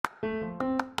Welcome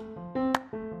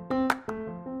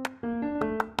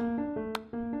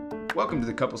to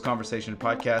the Couples Conversation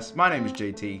Podcast. My name is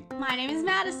JT. My name is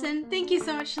Madison. Thank you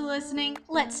so much for listening.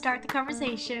 Let's start the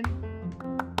conversation.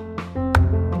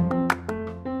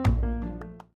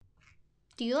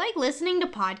 Do you like listening to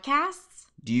podcasts?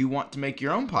 Do you want to make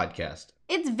your own podcast?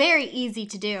 It's very easy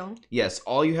to do. Yes,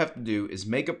 all you have to do is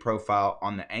make a profile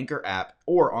on the Anchor app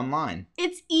or online.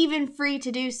 It's even free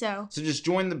to do so. So just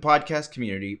join the podcast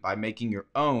community by making your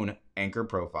own Anchor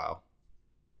profile.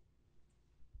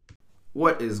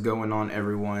 What is going on,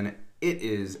 everyone? It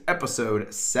is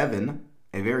episode 7,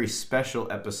 a very special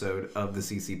episode of the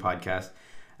CC podcast.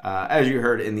 As you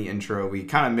heard in the intro, we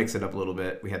kind of mix it up a little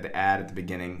bit. We had the ad at the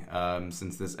beginning,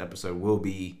 since this episode will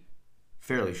be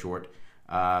fairly short.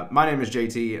 My name is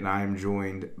JT, and I am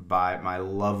joined by my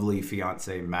lovely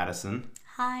fiance, Madison.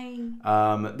 Hi.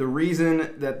 The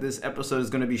reason that this episode is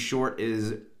going to be short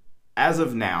is, as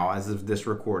of now, as of this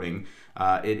recording,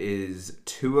 it is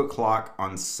 2 o'clock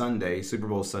on Sunday, Super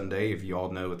Bowl Sunday. If you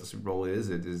all know what the Super Bowl is,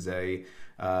 it is the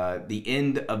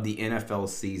end of the NFL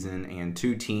season, and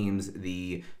two teams,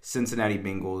 the Cincinnati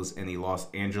Bengals and the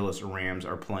Los Angeles Rams,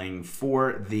 are playing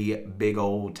for the big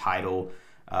old title.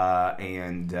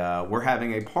 And we're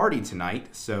having a party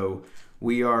tonight, so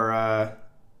we're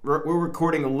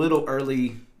recording a little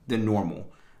early than normal.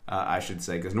 I should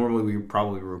say, because normally we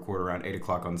probably record around 8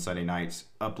 o'clock on Sunday nights,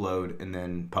 upload, and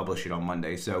then publish it on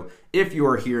Monday. So if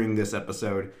you're hearing this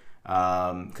episode,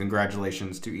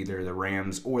 congratulations to either the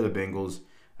Rams or the Bengals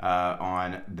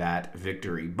on that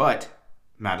victory. But,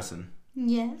 Madison.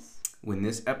 Yes? When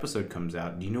this episode comes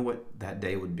out, do you know what that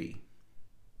day would be?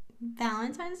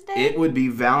 Valentine's Day? It would be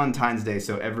Valentine's Day.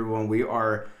 So everyone, we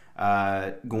are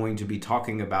going to be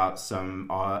talking about some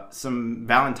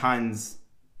Valentine's,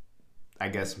 I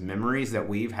guess, memories that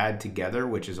we've had together,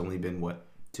 which has only been, what,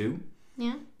 2?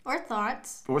 Yeah. Or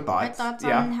thoughts. Or thoughts. Our thoughts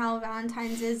on how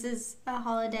Valentine's is a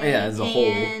holiday. Yeah, as a whole.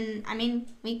 And, I mean,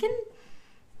 we can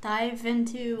dive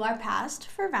into our past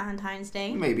for Valentine's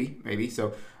Day. Maybe.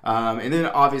 So, and then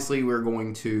obviously we're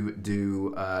going to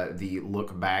do the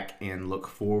look back and look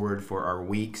forward for our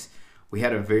weeks. We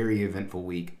had a very eventful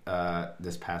week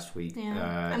this past week.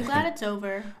 Yeah, I'm glad it's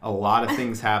over. A lot of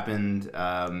things happened.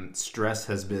 Stress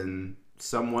has been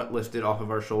somewhat lifted off of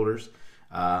our shoulders.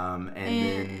 And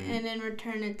in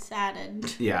return, it's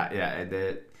added. Yeah.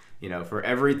 And for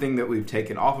everything that we've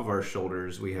taken off of our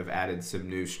shoulders, we have added some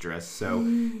new stress. So,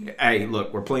 hey,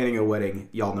 look, we're planning a wedding.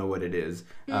 Y'all know what it is.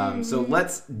 So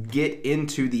let's get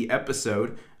into the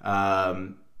episode.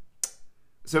 So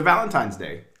Valentine's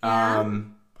Day. Yeah.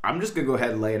 I'm just going to go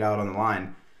ahead and lay it out on the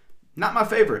line. Not my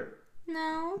favorite.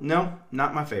 No,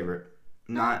 not my favorite.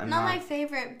 Not my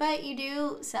favorite, but you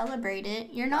do celebrate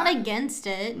it. You're not against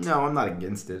it. No, I'm not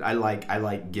against it. I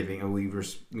like giving.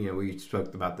 We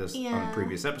spoke about this on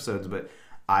previous episodes, but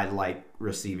I like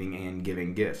receiving and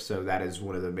giving gifts. So that is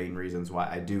one of the main reasons why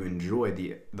I do enjoy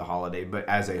the holiday. But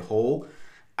as a whole,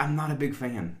 I'm not a big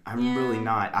fan. I'm really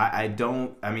not. I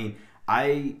don't. I mean,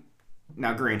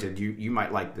 now granted, you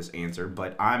might like this answer,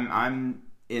 but I'm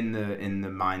in the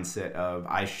mindset of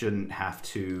I shouldn't have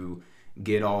to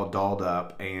get all dolled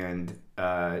up and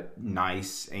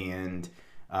nice and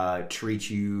treat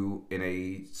you in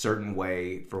a certain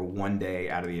way for one day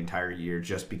out of the entire year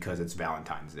just because it's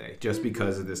Valentine's Day, just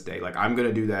because of this day. Like, I'm going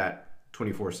to do that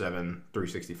 24/7,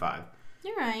 365.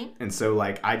 You're right. And so,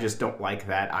 like, I just don't like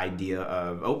that idea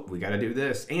of, oh, we got to do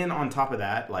this. And on top of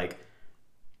that, like,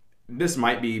 this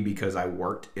might be because I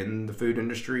worked in the food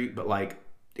industry, but, like,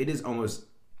 it is almost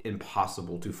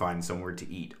impossible to find somewhere to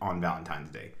eat on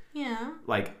Valentine's Day. Yeah.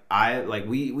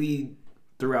 We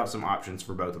threw out some options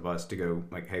for both of us to go,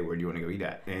 like, hey, where do you want to go eat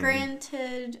at? And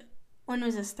granted, when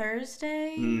was this,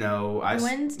 Thursday? No,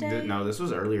 Wednesday? No, this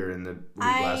was earlier in the week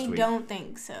last week. I don't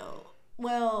think so.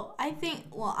 Well,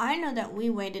 I know that we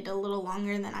waited a little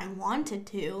longer than I wanted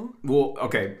to. Well,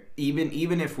 okay,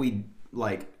 even if we,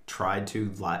 like, tried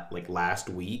to, like, last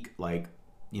week, like,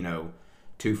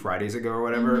 2 Fridays ago or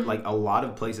whatever, like, a lot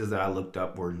of places that I looked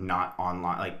up were not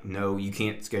online. Like, no, you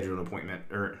can't schedule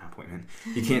an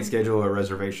you can't schedule a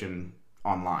reservation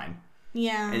online.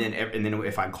 Yeah. And then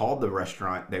if I called the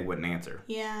restaurant, they wouldn't answer.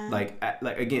 Yeah. Like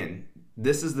again,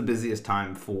 this is the busiest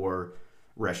time for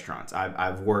restaurants.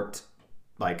 I've worked,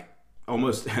 like,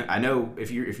 almost. I know if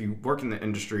you work in the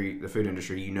industry, the food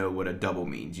industry, you know what a double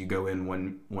means. You go in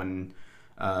one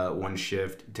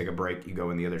shift, take a break, you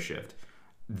go in the other shift.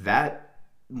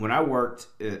 When I worked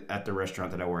at the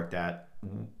restaurant that I worked at,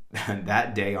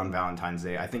 that day on Valentine's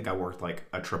Day, I think I worked like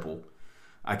a triple.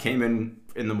 I came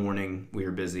in the morning, we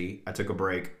were busy. I took a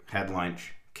break, had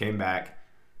lunch, came back,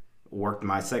 worked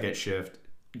my second shift,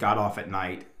 got off at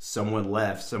night. Someone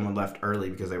left early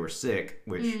because they were sick,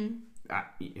 which,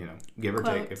 give or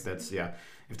take,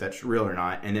 if that's real or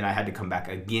not. And then I had to come back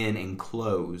again and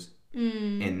close.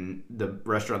 And the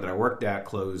restaurant that I worked at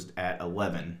closed at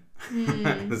 11.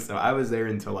 So I was there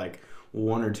until like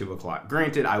 1 or 2 o'clock.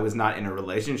 Granted, I was not in a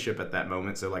relationship at that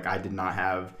moment, so like I did not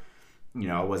have,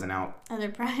 I wasn't out. Other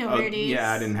priorities.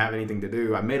 I didn't have anything to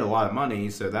do. I made a lot of money,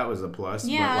 so that was a plus.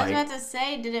 Yeah, I was about to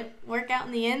say, did it work out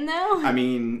in the end though? I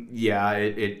mean, yeah,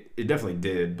 it definitely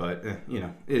did, but it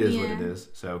is what it is.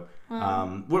 So,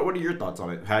 what are your thoughts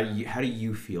on it? How do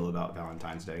you feel about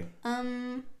Valentine's Day?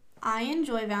 I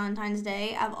enjoy Valentine's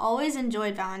Day. I've always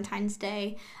enjoyed Valentine's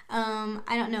Day. I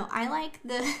don't know. I like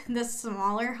the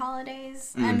smaller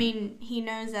holidays. I mean, he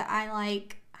knows that I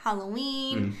like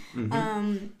Halloween.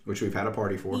 Which we've had a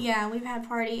party for. Yeah, we've had a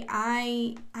party.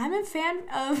 I'm a fan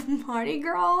of Mardi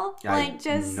Gras.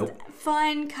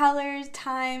 Fun, colors,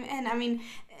 time. And I mean,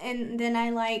 and then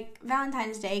I like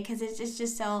Valentine's Day because it's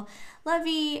just so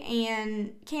lovey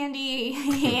and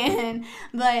candy.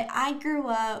 But I grew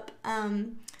up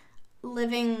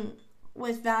living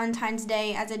with Valentine's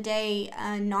Day as a day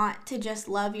not to just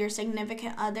love your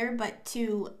significant other, but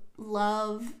to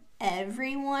love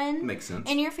everyone. Makes sense.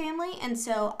 In your family. And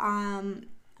so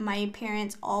my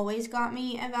parents always got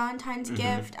me a Valentine's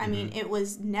gift. I mean, it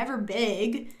was never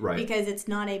big because it's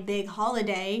not a big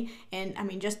holiday. And I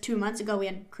mean, just 2 months ago we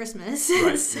had Christmas.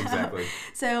 Right, exactly.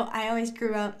 So I always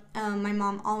grew up, my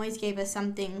mom always gave us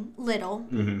something little,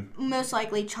 most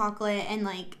likely chocolate and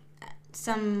like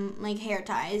some like hair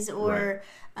ties or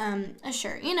a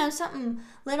shirt, something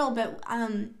little, but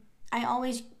I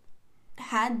always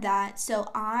had that. So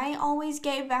I always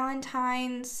gave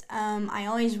Valentines. I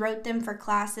always wrote them for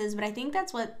classes, but I think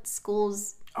that's what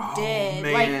schools did.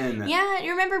 Man. Like, yeah,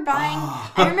 you remember buying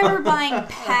I remember buying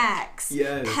packs.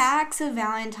 Yes. Packs of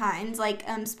Valentines, like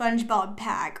SpongeBob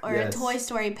pack or a Toy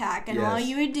Story pack, and all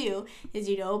you would do is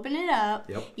you'd open it up,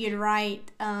 you'd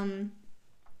write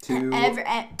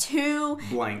two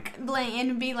blank, and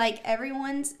it'd be like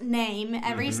everyone's name,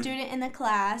 every student in the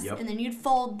class, and then you'd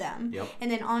fold them, and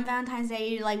then on Valentine's Day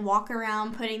you'd like walk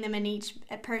around putting them in each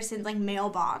person's like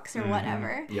mailbox or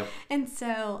whatever. And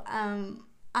so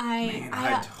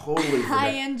I totally forgot. I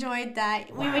enjoyed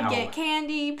that. Wow. We would get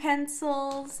candy,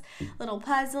 pencils, little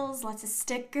puzzles, lots of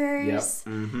stickers,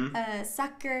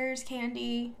 suckers,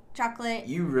 candy, chocolate.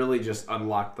 You really just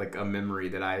unlocked like a memory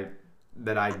that I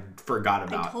forgot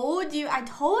about. I told you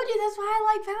that's why I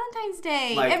like Valentine's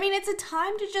Day. I mean, it's a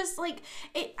time to just like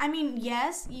it. I mean,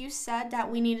 yes, you said that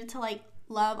we needed to like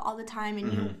love all the time,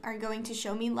 and you are going to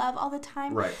show me love all the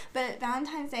time. Right. But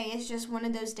Valentine's Day is just one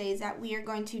of those days that we are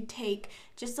going to take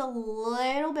just a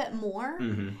little bit more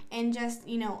and just,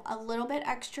 a little bit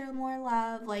extra more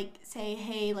love. Like say,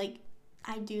 hey, like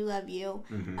I do love you.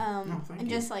 And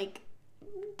just like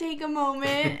take a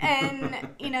moment and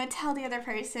tell the other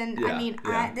person. I mean,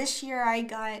 this year I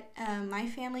got my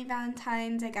family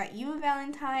Valentines. I got you a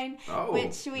Valentine,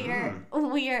 which we are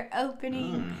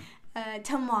opening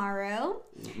tomorrow.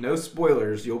 No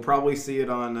spoilers. You'll probably see it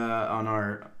on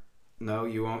our. No,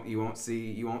 you won't. You won't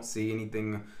see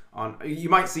anything on. You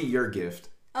might see your gift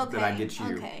that I get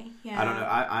you. Okay. Yeah. I don't know.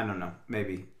 I don't know.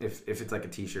 Maybe if it's like a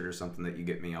T-shirt or something that you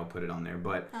get me, I'll put it on there.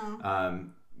 But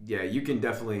yeah, you can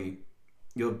definitely.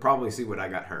 You'll probably see what I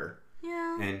got her.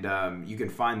 Yeah. And you can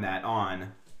find that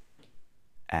on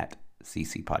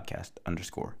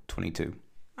 @CCPodcast_22.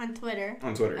 On Twitter.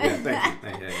 Yeah,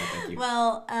 thank you.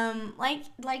 Well, like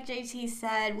JT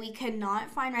said, we could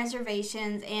not find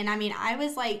reservations, and I mean, I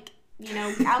was like,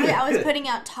 I was putting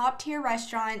out top tier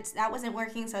restaurants. That wasn't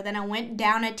working, so then I went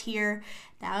down a tier.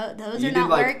 Those are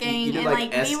not working. You did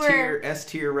like S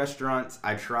tier restaurants.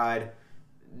 I tried.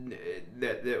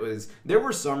 There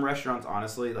were some restaurants,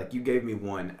 honestly, like you gave me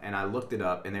one and I looked it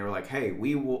up and they were like, hey,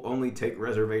 we will only take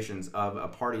reservations of a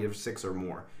party of 6 or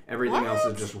more. Everything else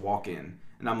is just walk in.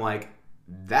 And I'm like,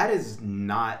 that is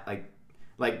not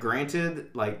like granted,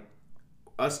 like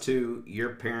us two,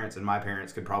 your parents and my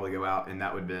parents could probably go out and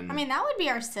that would been. I mean, that would be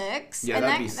our 6. Yeah, and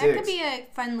that'd be 6. That could be a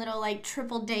fun little like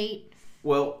triple date.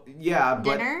 Well, yeah,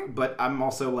 dinner. But I'm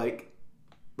also like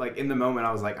in the moment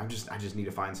I was like, I just need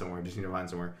to find somewhere.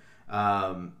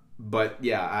 But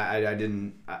yeah, I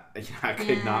didn't. I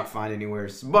could not find anywhere.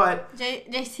 But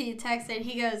JC texted.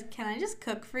 He goes, "Can I just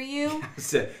cook for you?"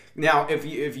 Now, if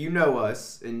you know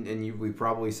us, and we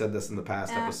probably said this in the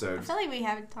past episodes. I feel like we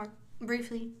have talked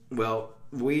briefly. Well,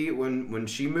 when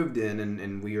she moved in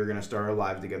and we were gonna start our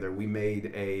lives together, we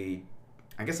made a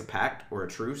pact or a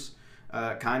truce,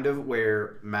 kind of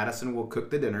where Madison will cook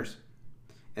the dinners.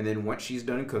 And then once she's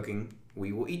done cooking,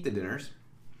 we will eat the dinners.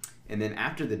 And then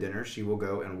after the dinner, she will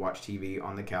go and watch TV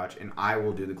on the couch, and I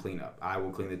will do the cleanup. I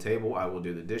will clean the table. I will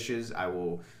do the dishes. I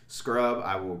will scrub.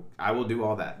 I will do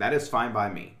all that. That is fine by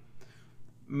me.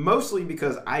 Mostly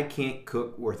because I can't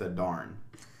cook worth a darn.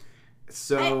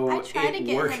 So I try to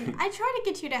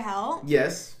get you to help.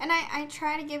 Yes. And I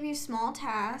try to give you small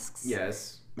tasks.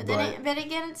 Yes. But then it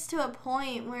gets to a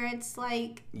point where it's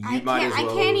like I well,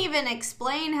 can't even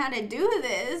explain how to do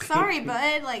this. Sorry,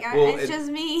 bud. Like it's just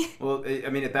me. Well, I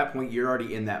mean, at that point, you're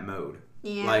already in that mode.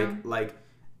 Yeah. Like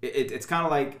it's kind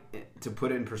of like, to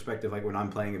put it in perspective, like when I'm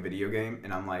playing a video game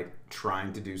and I'm like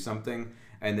trying to do something,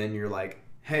 and then you're like,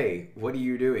 hey, what are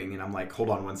you doing? And I'm like, hold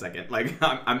on one second. Like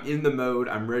I'm in the mode.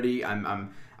 I'm ready. I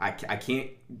can't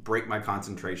break my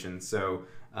concentration. So,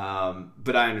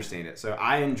 but I understand it. So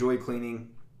I enjoy cleaning,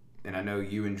 and I know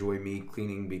you enjoy me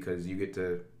cleaning because you get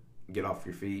to get off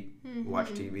your feet, watch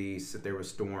TV, sit there with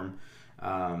Storm.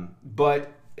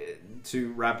 But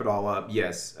to wrap it all up,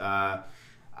 yes,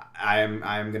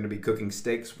 I'm going to be cooking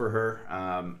steaks for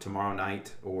her tomorrow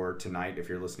night, or tonight if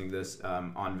you're listening to this.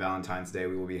 On Valentine's Day,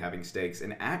 we will be having steaks.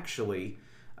 And actually,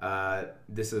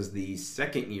 this is the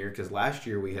second year, because last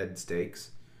year we had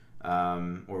steaks,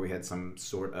 or we had some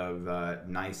sort of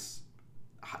nice,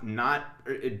 not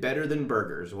better than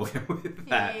burgers. We'll go with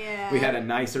that. Yeah. We had a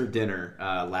nicer dinner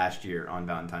last year on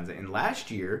Valentine's Day. And last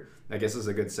year, I guess is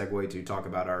a good segue to talk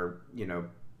about our,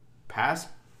 past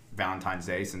Valentine's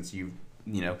Day, since this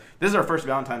is our first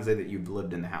Valentine's Day that you've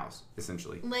lived in the house,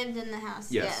 essentially. Lived in the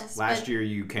house, yes. Last year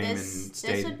you came and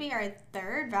stayed. This would be our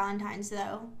third Valentine's,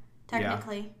 though,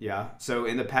 technically. Yeah. So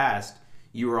in the past,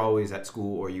 you were always at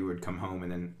school, or you would come home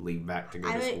and then leave back to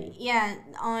go to school. Yeah,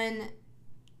 on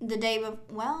the day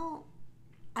before,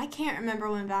 I can't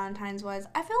remember when Valentine's was.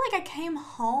 I feel like I came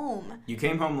home. You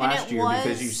came home last year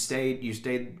because you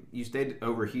stayed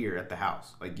over here at the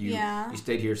house. Like you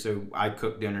stayed here, so I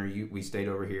cooked dinner. We stayed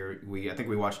over here. I think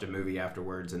we watched a movie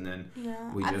afterwards, and then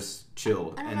we just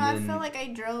chilled. I don't know. I feel like I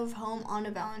drove home on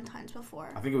a Valentine's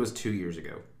before. I think it was 2 years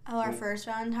ago. Oh, our first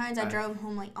Valentine's, I drove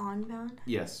home like on Valentine's.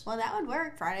 Yes. Well, that would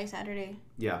work. Friday, Saturday.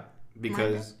 Yeah,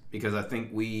 because I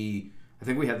think we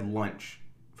had lunch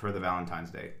for the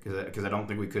Valentine's Day, because I don't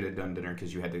think we could have done dinner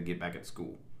because you had to get back at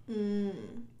school.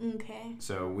 Okay.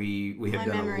 So we have done.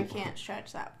 My memory can't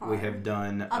stretch that far. We have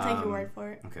done. I'll take your word for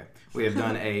it. Okay. We have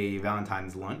done a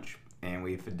Valentine's lunch, and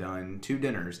we've done 2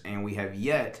 dinners, and we have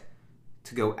yet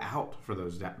to go out for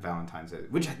those Valentine's Days,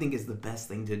 which I think is the best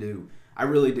thing to do. I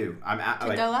really do.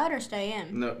 To go out or stay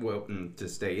in? No, well, to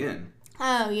stay in.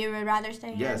 Oh, you would rather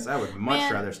stay in? Yes, I would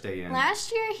much rather stay in.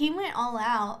 Last year, he went all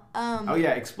out. Oh,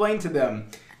 yeah. Explain to them.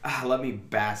 Let me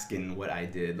bask in what I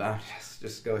did.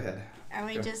 Just go ahead. Are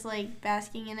we just like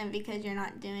basking in it because you're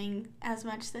not doing as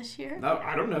much this year? No,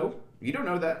 I don't know. You don't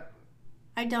know that.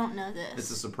 I don't know this.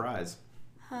 It's a surprise.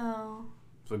 Oh.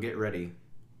 So get ready.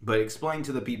 But explain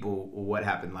to the people what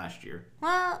happened last year.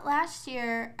 Well, last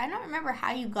year, I don't remember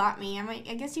how you got me.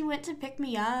 I guess you went to pick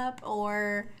me up,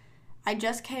 or I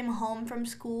just came home from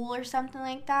school or something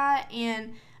like that.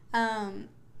 And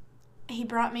he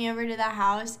brought me over to the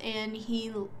house, and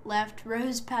he left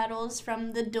rose petals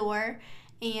from the door,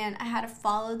 and I had to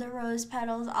follow the rose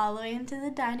petals all the way into the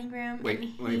dining room.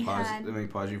 Wait, let me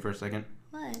pause you for a second.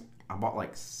 What? I bought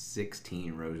like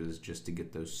 16 roses just to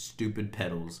get those stupid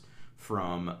petals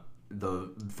from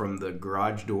the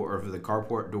garage door, or the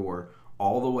carport door,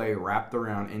 all the way wrapped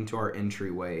around into our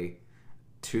entryway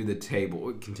to the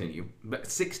table. Continue. But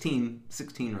 16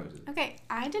 roses. Okay,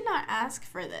 I did not ask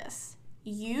for this.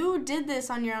 You did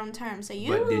this on your own terms, so you...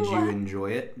 But did you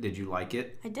enjoy it? Did you like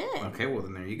it? I did. Okay, well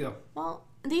then there you go. Well,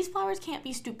 these flowers can't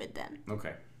be stupid then.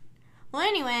 Okay. Well,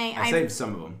 anyway... I saved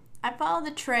some of them. I followed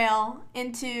the trail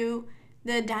into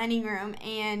the dining room,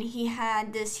 and he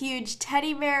had this huge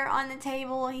teddy bear on the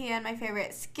table. He had my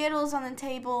favorite Skittles on the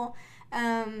table.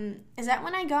 Is that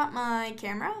when I got my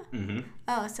camera? Mm-hmm.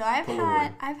 Oh, so I've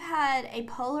had a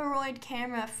Polaroid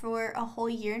camera for a whole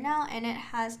year now, and it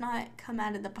has not come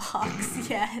out of the box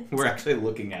yet. We're actually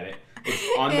looking at it.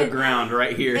 It's on the ground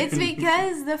right here. It's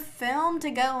because the film to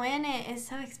go in it is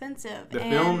so expensive. The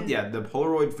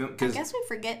Polaroid film. I guess we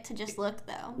forget to just look,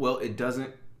 though. Well, it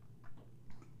doesn't.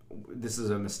 This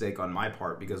is a mistake on my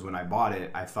part, because when I bought it,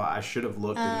 I thought I should have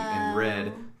looked and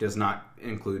read does not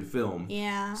include film.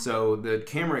 Yeah. So the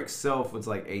camera itself was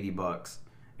like $80.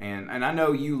 And I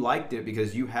know you liked it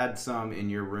because you had some in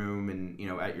your room and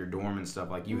at your dorm and stuff.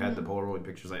 Like you had the Polaroid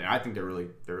pictures. Like, I think they're really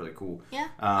cool. Yeah,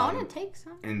 I want to take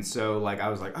some. And so I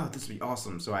was like, oh, this would be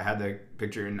awesome. So I had the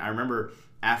picture, and I remember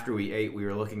after we ate, we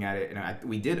were looking at it, and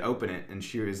we did open it, and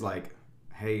she was like,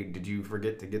 hey, did you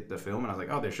forget to get the film? And I was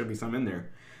like, oh, there should be some in there.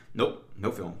 Nope,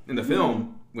 no film. In the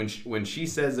film, when she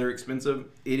says they're expensive,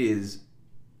 it is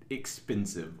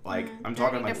expensive. Like I'm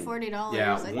talking like $40.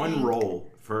 Yeah, I one think. roll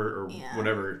for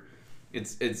whatever.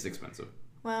 It's expensive.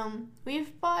 Well,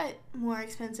 we've bought more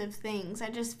expensive things. I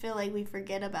just feel like we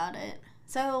forget about it.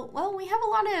 So, well, we have a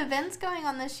lot of events going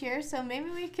on this year, so maybe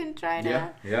we can try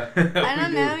to, I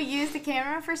don't know, use the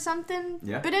camera for something.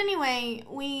 Yeah. But anyway,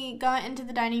 we got into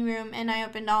the dining room, and I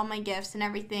opened all my gifts and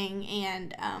everything,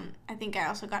 and I think I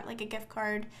also got, like, a gift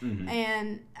card.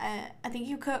 And I think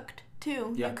you cooked,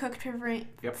 too. Yeah. You cooked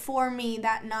for me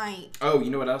that night. Oh, you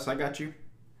know what else I got you?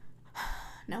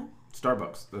 No?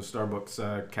 Starbucks. The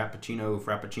Starbucks cappuccino,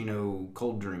 frappuccino,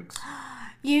 cold drinks.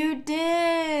 You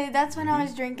did. That's when I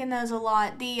was drinking those a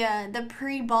lot. The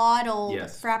pre-bottled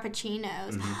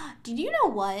frappuccinos. Did you know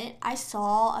what? I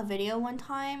saw a video one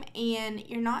time, and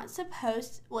you're not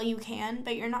supposed. Well, you can,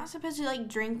 but you're not supposed to like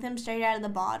drink them straight out of the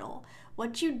bottle.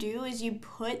 What you do is you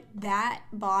put that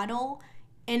bottle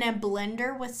in a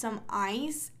blender with some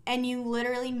ice, and you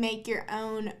literally make your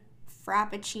own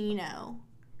frappuccino.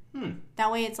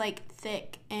 That way, it's like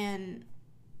thick and.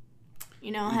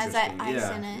 You know, has that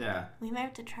ice in it. Yeah. We might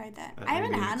have to try that. I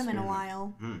haven't had them in a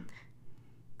while.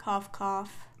 Cough,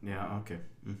 cough. Yeah, okay.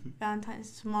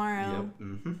 Valentine's tomorrow.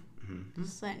 Yep.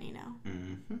 Just letting you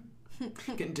know.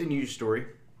 Continue your story.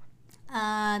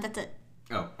 That's it.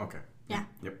 Oh, okay. Yeah.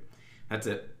 Yep. That's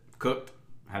it. Cooked.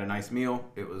 Had a nice meal.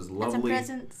 It was lovely. Got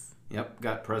some presents. Yep,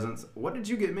 got presents. What did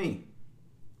you get me?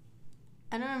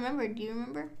 I don't remember. Do you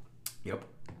remember? Yep.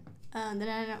 Then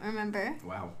I don't remember.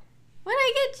 Wow. What did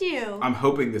I get you? I'm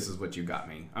hoping this is what you got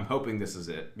me. I'm hoping this is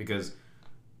it because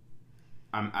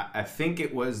I think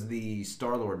it was the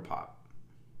Star-Lord pop.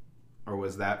 Or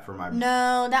was that for my...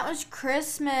 No, that was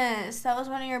Christmas. That was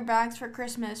one of your bags for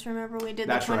Christmas. Remember we did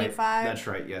the 25? Right. That's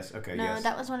right. Yes. Okay. No, yes.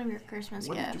 that was one of your Christmas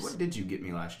gifts. What did you get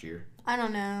me last year? I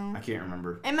don't know. I can't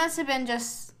remember. It must have been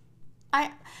just...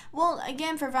 Well,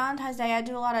 again, for Valentine's Day, I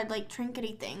do a lot of, like,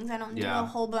 trinkety things. I don't do a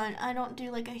whole bunch. I don't do,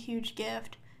 like, a huge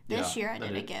gift. This year I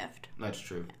did a gift. That's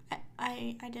true.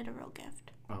 I did a real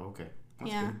gift. Oh, okay.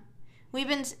 That's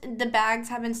good. The bags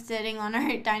have been sitting on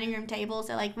our dining room table,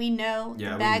 so like we know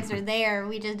the bags are there.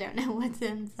 We just don't know what's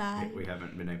inside. We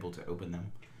haven't been able to open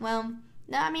them. Well,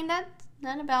 no, I mean that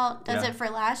about does it for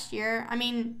last year. I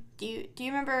mean, do you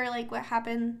remember like what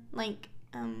happened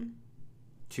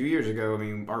 2 years ago? I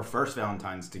mean, our first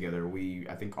Valentine's together,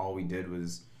 I think all we did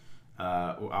was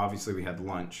obviously we had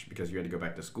lunch because you had to go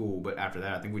back to school, but after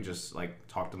that I think we just like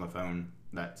talked on the phone.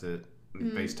 That's it.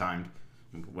 FaceTimed.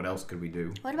 What else could we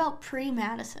do? What about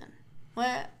pre-Madison?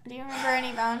 What do you remember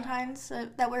any Valentines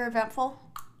that were eventful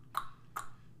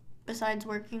besides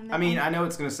working there? I mean, I know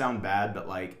it's gonna sound bad, but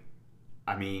like,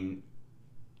 I mean,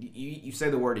 you say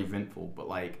the word eventful, but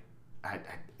like,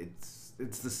 it's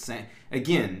the same.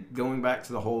 Again, going back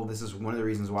to the whole, this is one of the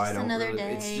reasons why I don't.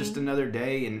 It's just another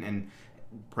day and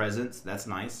presents. That's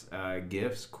nice.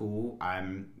 Gifts, cool.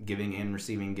 I'm giving and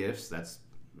receiving gifts. That's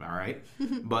all right.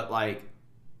 But like,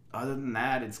 other than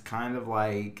that, it's kind of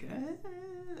like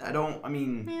I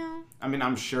mean,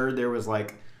 I'm sure there was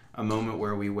like a moment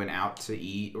where we went out to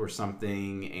eat or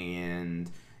something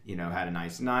and had a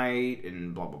nice night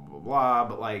and blah blah blah blah.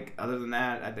 But like, other than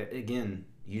that, again,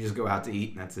 you just go out to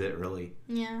eat and that's it, really.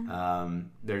 Yeah.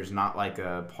 There's not like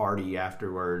a party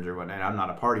afterwards or whatnot. I'm not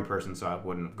a party person, so I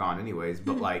wouldn't have gone anyways.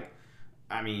 But like,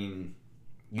 I mean,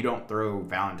 you don't throw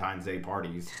Valentine's Day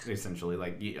parties essentially.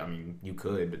 Like, you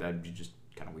could, but that'd be just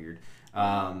kind of weird.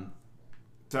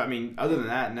 So I mean, other than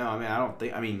that, no. I mean, I don't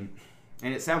think. I mean,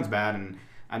 and it sounds bad, and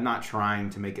I'm not trying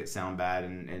to make it sound bad.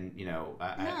 And no,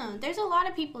 there's a lot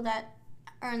of people that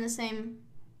are in the same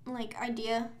like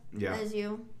idea as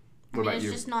you. What about it's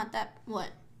you? just not that what.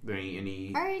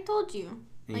 Any? I already told you.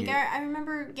 Like I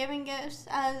remember giving gifts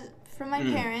from my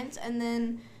parents, and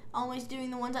then always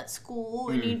doing the ones at school,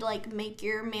 and you'd like make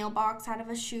your mailbox out of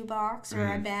a shoebox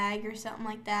or a bag or something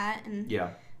like that, and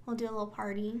we'll do a little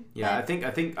party. Yeah, but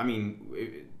I think. I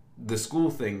mean, the school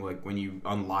thing, like when you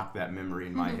unlock that memory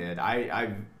in my head,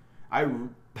 I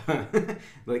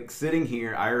like sitting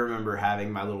here. I remember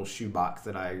having my little shoebox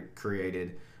that I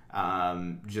created,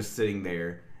 just sitting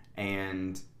there,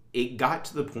 and it got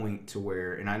to the point to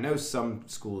where, and I know some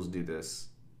schools do this,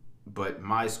 but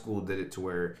my school did it to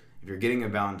where if you're getting a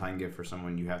Valentine gift for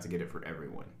someone, you have to get it for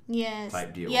everyone. Yes.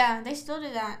 Type deal. Yeah, they still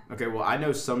do that. Okay, well, I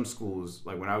know some schools,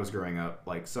 like when I was growing up,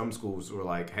 like some schools were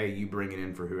like, hey, you bring it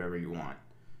in for whoever you want.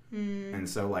 And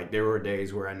so, like, there were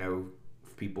days where I know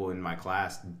people in my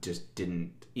class just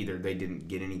didn't, either they didn't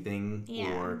get anything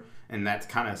and that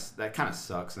kind of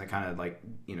sucks, and it kind of like,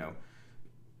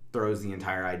 throws the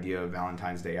entire idea of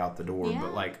Valentine's Day out the door.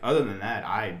 But like, other than that,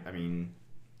 I mean,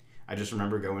 I just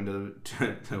remember going to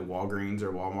Walgreens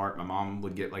or Walmart. My mom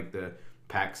would get like the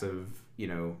packs of,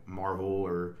 Marvel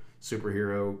or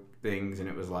superhero things, and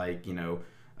it was like,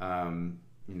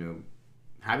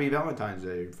 Happy Valentine's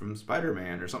Day from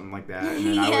Spider-Man or something like that, and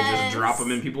then I would just drop them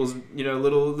in people's,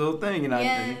 little thing, and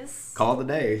I call it a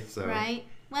day. So right.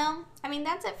 Well, I mean,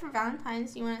 that's it for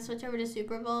Valentine's. You want to switch over to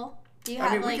Super Bowl? Do you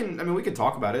have we can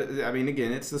talk about it. I mean,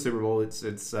 again, it's the Super Bowl. It's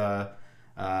the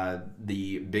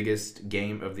biggest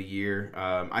game of the year.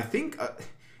 I think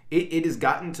it has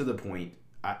gotten to the point.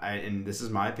 And this is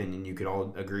my opinion. You could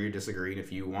all agree or disagree. And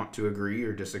if you want to agree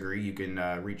or disagree, you can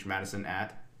reach Madison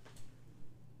at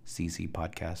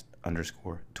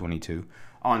ccpodcast_22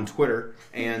 on Twitter,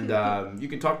 and you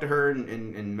can talk to her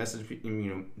and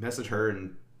message her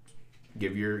and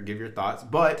give your thoughts.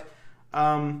 But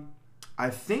I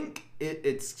think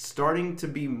it's starting to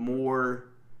be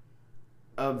more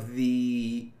of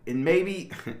the, and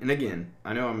again,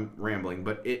 I know I'm rambling,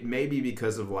 but it may be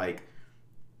because of like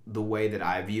the way that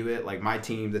I view it. Like my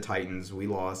team, the Titans, we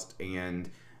lost, and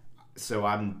so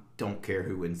I don't care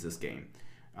who wins this game.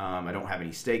 I don't have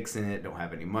any stakes in it. Don't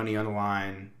have any money on the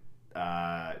line.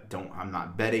 I'm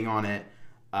not betting on it.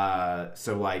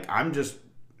 So like I'm just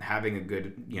having a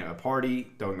good,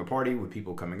 throwing a party with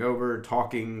people coming over,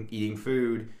 talking, eating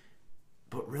food.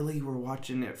 But really, we're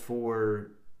watching it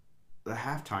for the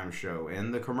halftime show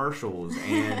and the commercials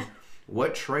and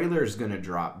what trailer is going to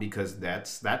drop, because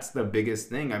that's the biggest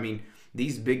thing. I mean,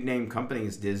 these big name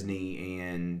companies, Disney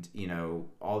and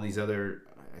all these other,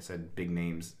 I said big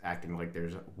names, acting like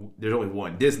there's only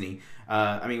one, Disney.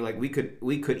 I mean, like we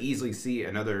could easily see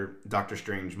another Doctor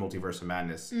Strange Multiverse of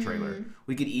Madness trailer. Mm-hmm.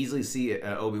 We could easily see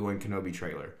an Obi-Wan Kenobi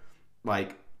trailer.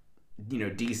 Like,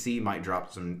 DC might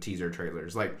drop some teaser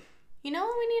trailers. Like,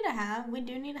 what we need to have? We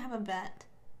do need to have a bet.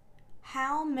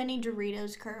 How many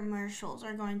Doritos commercials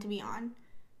are going to be on?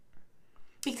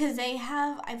 Because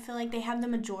I feel like they have the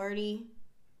majority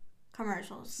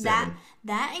commercials. 7.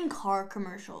 That and car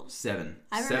commercials. 7.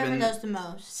 I remember those the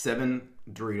most. 7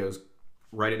 Doritos.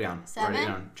 Write it down. 7? Write it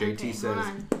down. JT okay, says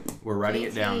we're writing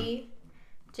it down.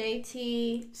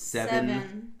 JT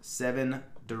 7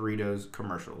 Doritos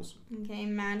commercials. Okay,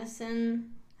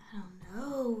 Madison. I don't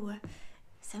know.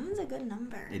 7's a good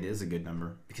number. It is a good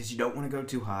number because you don't want to go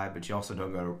too high, but you also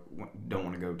don't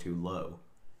want to go too low.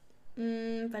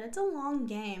 But it's a long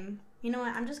game. You know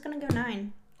what? I'm just gonna go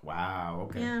 9. Wow.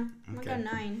 Okay. Yeah, I'm gonna go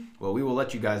 9. Well, we will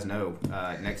let you guys know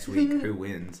next week who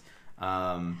wins.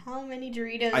 How many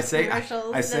Doritos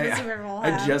commercials does the Super Bowl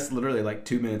have? I just literally like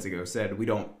 2 minutes ago said I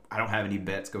don't have any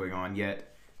bets going on yet.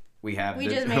 We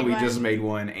just made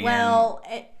one. And well,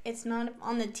 it's not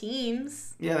on the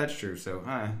teams. Yeah, that's true. So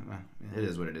it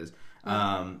is what it is.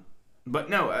 But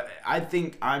no, I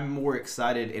think I'm more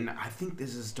excited, and I think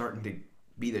this is starting to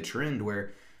be the trend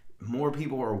where more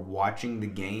people are watching the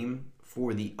game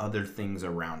for the other things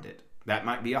around it. That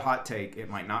might be a hot take.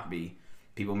 It might not be.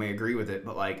 People may agree with it,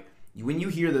 but like when you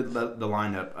hear the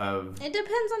lineup of... It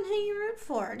depends on who you root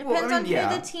for. It depends on who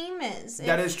the team is.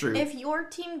 That is true. If your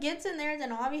team gets in there,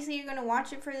 then obviously you're going to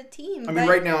watch it for the team. I mean,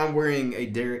 right now I'm wearing a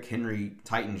Derrick Henry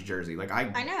Titans jersey. Like I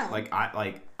know.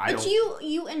 But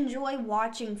you enjoy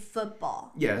watching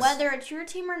football. Yes. Whether it's your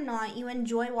team or not, you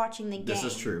enjoy watching the game. This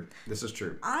is true.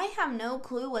 I have no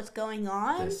clue what's going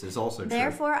on. This is also true.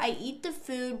 Therefore, I eat the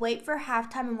food, wait for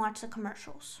halftime, and watch the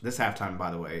commercials. This halftime, by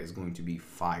the way, is going to be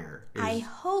fire. I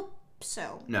hope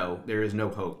so. No, there is no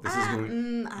hope. This is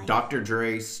going Dr.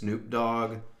 Dre, Snoop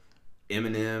Dogg,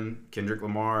 Eminem, Kendrick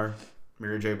Lamar,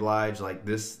 Mary J. Blige. Like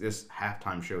this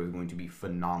halftime show is going to be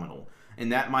phenomenal.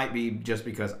 And that might be just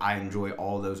because I enjoy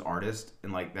all those artists,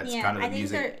 and like that's kind of the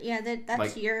music. That's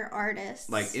like, your artist.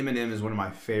 Like Eminem is one of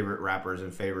my favorite rappers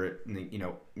and favorite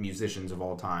musicians of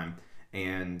all time,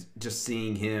 and just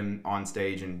seeing him on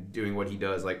stage and doing what he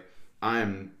does, like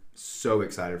I'm so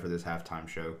excited for this halftime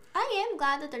show. I am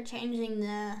glad that they're changing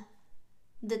the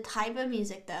type of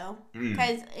music though,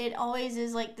 because it always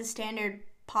is like the standard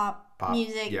pop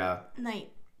music, like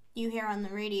you hear on the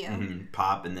radio. Mm-hmm.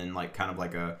 Pop, and then like kind of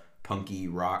like a punky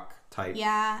rock type.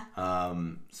 Yeah.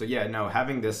 So yeah, no,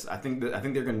 having this, I think they're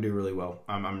going to do really well.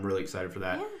 I'm really excited for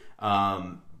that.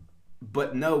 Yeah.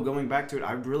 But no, going back to it,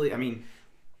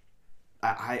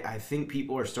 I think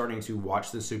people are starting to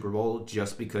watch the Super Bowl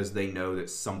just because they know that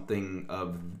something's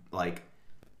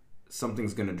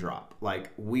going to drop.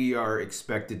 Like we are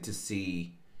expected to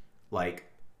see, like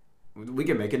we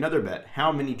can make another bet.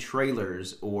 How many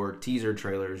trailers or teaser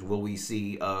trailers will we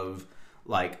see of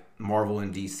like Marvel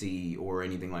and DC or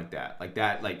anything like that?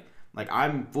 Like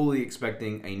I'm fully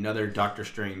expecting another Doctor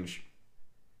Strange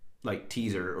like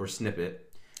teaser or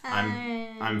snippet.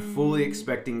 I'm fully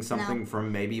expecting something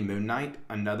from maybe Moon Knight,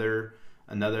 another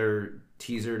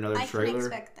teaser, another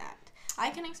trailer. I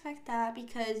can expect that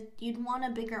because you'd want a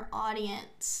bigger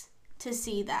audience to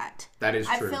see that. That is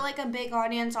true. I feel like a big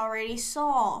audience already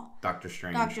saw Doctor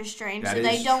Strange. That so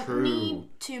they don't need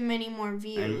too many more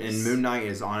views. And Moon Knight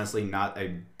is honestly not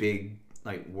a big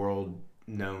world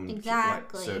known.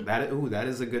 Exactly. So that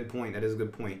is a good point.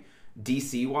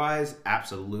 DC wise,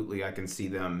 absolutely, I can see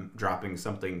them dropping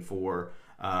something for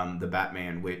the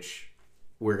Batman, which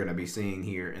we're going to be seeing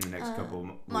here in the next couple of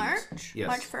weeks. March? Yes.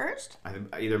 March 1st?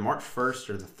 Either March 1st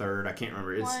or the 3rd. I can't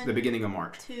remember. It's the beginning of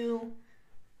March. 2.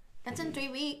 That's in 3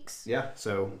 weeks. Yeah,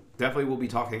 so definitely we'll be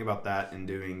talking about that and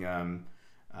doing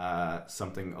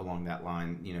something along that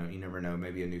line. You never know.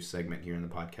 Maybe a new segment here in the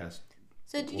podcast.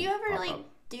 So did you ever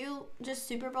do just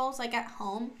Super Bowls at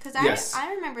home? Because yes.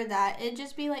 I remember that. It'd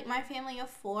just be my family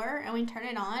of 4 and we turn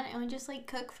it on and we just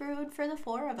cook food for the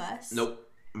 4 of us. Nope.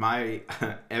 I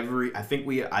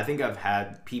think I've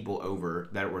had people over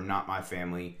that were not my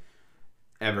family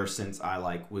ever since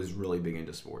I was really big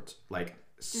into sports.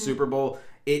 Super Bowl,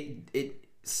 it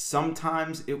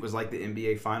sometimes it was the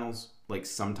NBA finals.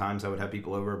 Sometimes I would have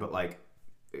people over, but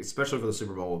especially for the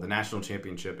Super Bowl, the national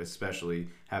championship especially,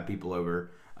 have people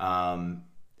over.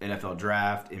 NFL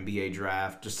draft, NBA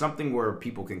draft, just something where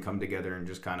people can come together and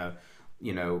just kind of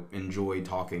enjoy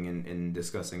talking and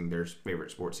discussing their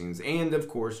favorite sports scenes. And, of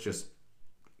course, just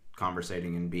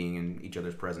conversating and being in each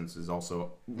other's presence is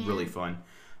also really fun.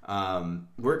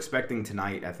 We're expecting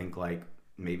tonight, I think,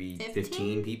 maybe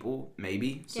 15 people,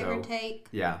 maybe. Give or take.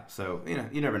 Yeah, so,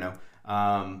 you never know.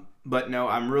 But, no,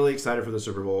 I'm really excited for the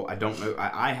Super Bowl. I don't know.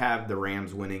 I have the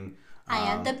Rams winning. I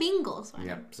have the Bengals winning.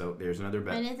 Yep, so there's another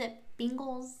bet. What is it?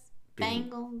 Bengals?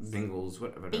 Bengals,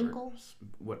 whatever. Bengals.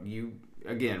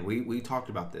 We talked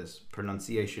about this.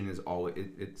 Pronunciation is always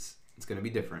it's going to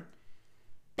be different.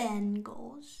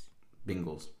 Bengals.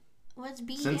 What's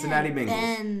B? Cincinnati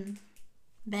Bengals.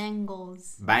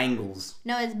 Bengals.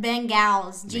 No, it's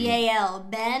Bengals. G-A-L.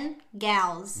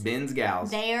 Bengals.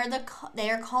 Bengals. They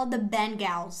are called the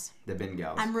Bengals. The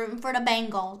Bengals. I'm rooting for the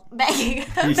Bengals.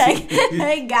 Bengals.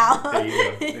 There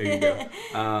you go.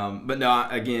 But no,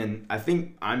 again, I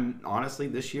think honestly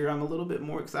this year I'm a little bit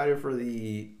more excited for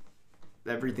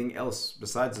everything else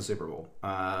besides the Super Bowl.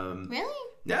 Really?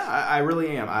 Yeah, I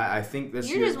really am. I think this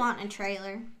year. You're just wanting a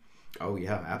trailer. Oh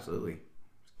yeah, absolutely.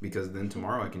 Because then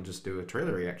tomorrow I can just do a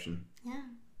trailer reaction. Yeah.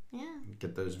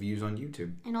 Get those views on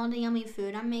YouTube. And all the yummy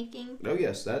food I'm making. Oh,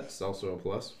 yes. That's also a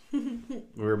plus.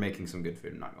 We're making some good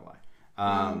food, I'm not going to lie.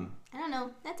 I don't know.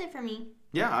 That's it for me.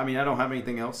 Yeah, I don't have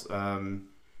anything else.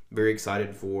 Very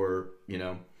excited for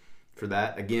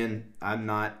that. Again, I'm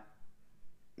not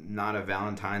a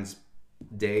Valentine's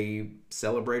Day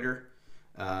celebrator.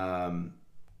 I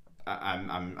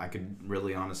could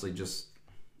really honestly just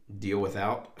deal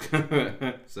without.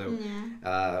 So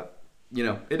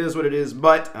it is what it is.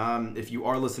 But if you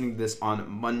are listening to this on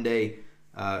Monday,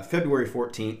 February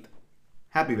 14th,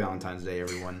 happy Valentine's Day,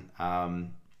 everyone. I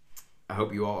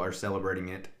hope you all are celebrating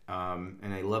it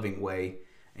in a loving way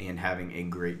and having a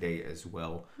great day as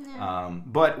well.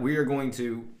 But we are going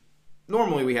to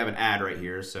normally we have an ad right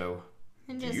here, so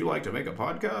do you like to make a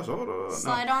podcast?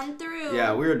 Slide on through.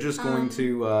 Yeah, we're just going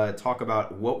to talk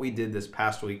about what we did this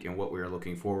past week and what we are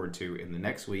looking forward to in the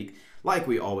next week, like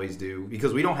we always do,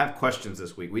 because we don't have questions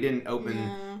this week. We didn't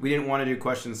want to do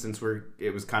questions since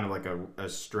it was kind of a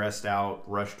stressed out,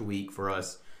 rushed week for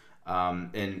us.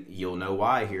 And you'll know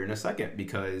why here in a second,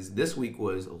 because this week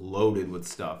was loaded with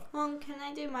stuff. Well, can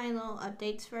I do my little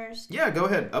updates first? Yeah, go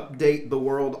ahead. Update the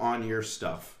world on your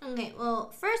stuff. Okay, well,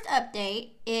 first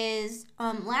update is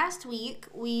last week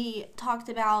we talked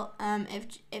about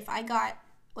if I got,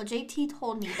 well, JT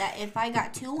told me that if I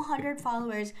got 200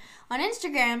 followers on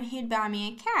Instagram, he'd buy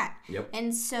me a cat. Yep.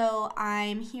 And so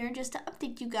I'm here just to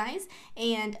update you guys.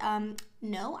 And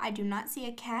no, I do not see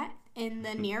a cat in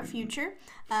the near future,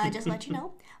 just let you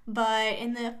know. But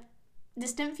in the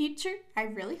distant future, I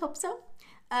really hope so.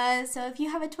 So if you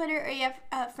have a Twitter or you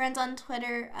have friends on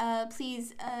Twitter,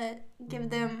 please give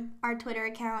them our Twitter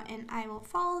account and I will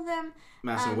follow them.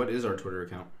 Madison, what is our Twitter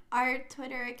account? Our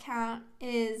Twitter account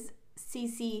is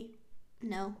CC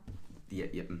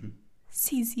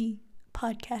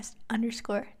Podcast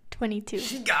 _22.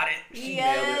 She got it. She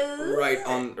yes. nailed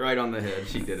it. Right on the head.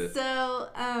 She did it. So,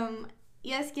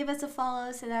 yes, give us a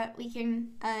follow so that we can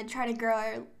try to grow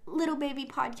our little baby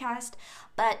podcast.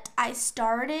 But I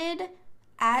started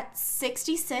at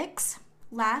 66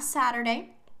 last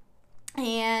Saturday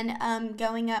and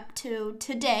going up to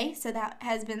today, so that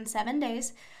has been 7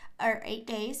 days or 8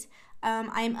 days.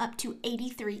 I'm up to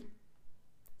 83.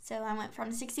 So I went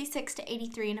from 66 to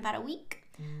 83 in about a week.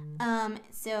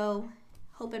 So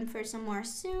hoping for some more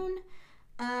soon.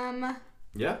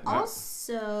 Yeah.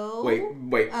 Also. Wait.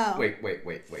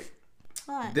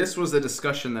 What? This was a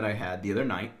discussion that I had the other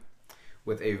night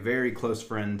with a very close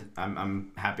friend.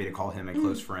 I'm happy to call him a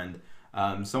close friend.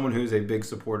 Someone who's a big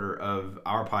supporter of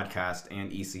our podcast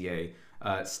and ECA.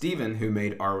 Steven, who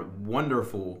made our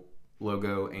wonderful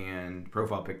logo and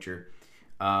profile picture.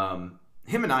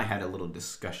 Him and I had a little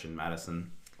discussion,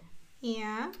 Madison.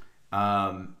 Yeah.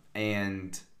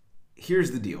 And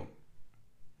here's the deal.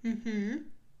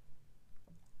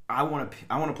 I want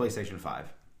a PlayStation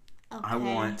 5. Okay. I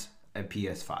want a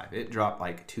PS5. It dropped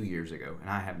like 2 years ago, and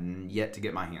I have yet to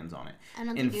get my hands on it. I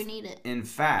don't think you need it. In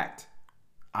fact,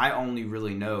 I only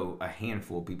really know a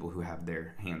handful of people who have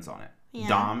their hands on it. Yeah.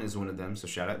 Dom is one of them, so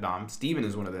shout out Dom. Steven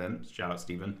is one of them, shout out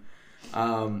Steven.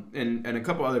 And a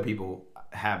couple other people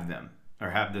have them, or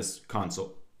have this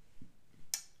console.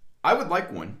 I would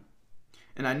like one,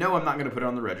 and I know I'm not going to put it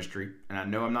on the registry, and I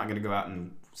know I'm not going to go out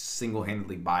and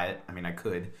single-handedly buy it. I mean, I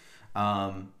could.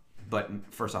 But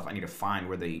first off, I need to find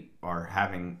where they are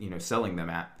selling them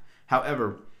at.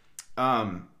 However,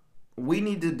 we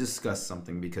need to discuss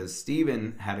something because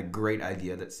Steven had a great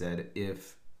idea that said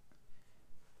if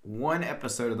one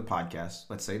episode of the podcast,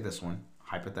 let's say this one,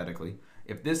 hypothetically,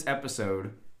 if this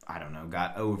episode, I don't know,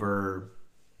 got over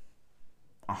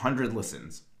 100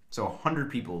 listens, so 100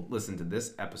 people listen to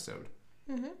this episode,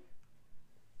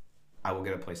 I will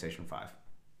get a PlayStation 5.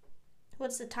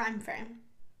 What's the time frame?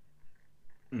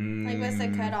 Like, what's the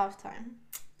cutoff time?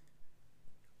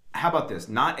 How about this?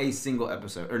 Not a single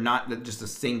episode, or not just a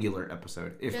singular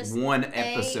episode. If just one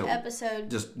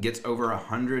episode just gets over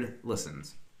 100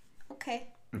 listens. Okay.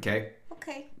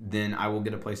 Then I will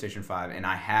get a PlayStation 5, and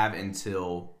I have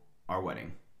until our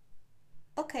wedding.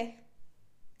 Okay.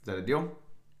 Is that a deal?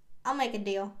 I'll make a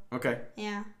deal. Okay.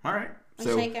 Yeah. All right. I'm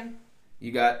shaking.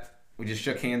 We just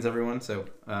shook hands, everyone. So,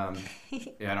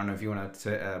 yeah, I don't know if you want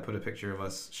to put a picture of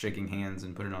us shaking hands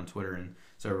and put it on Twitter, and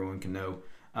so everyone can know.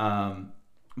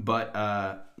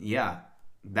 But yeah,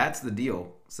 that's the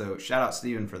deal. So, shout out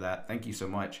Steven for that. Thank you so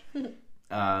much.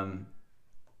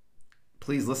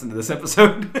 Please listen to this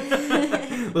episode.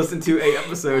 Listen to a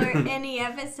episode. Or any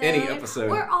episode. Any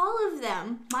episode. Or all of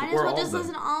them. Might as well just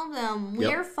listen to all of them.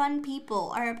 We're fun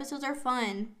people. Our episodes are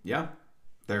fun. Yeah.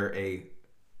 They're a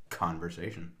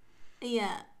conversation.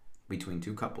 Yeah. Between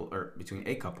a couple.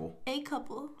 A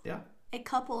couple. Yeah. A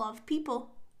couple of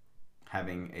people.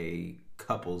 Having a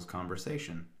couple's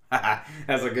conversation.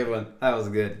 That's a good one. That was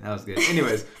good.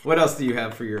 Anyways, what else do you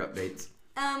have for your updates?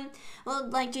 Well,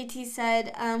 like JT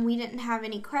said, we didn't have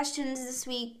any questions this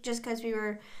week just because we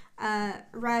were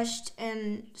rushed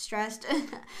and stressed.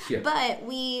 Yeah. But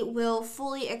we will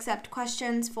fully accept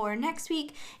questions for next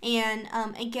week. And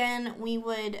again, we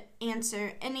would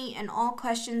answer any and all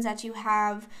questions that you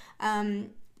have.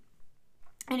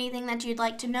 Anything that you'd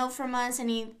like to know from us,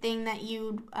 anything that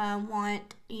you'd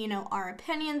want, our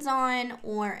opinions on,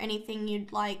 or anything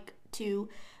you'd like to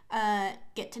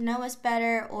get to know us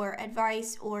better, or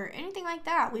advice, or anything like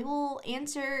that. We will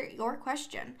answer your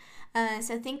question.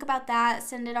 So think about that.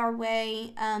 Send it our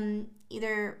way,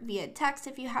 either via text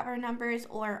if you have our numbers,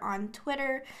 or on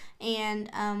Twitter. And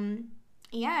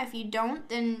yeah, if you don't,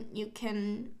 then you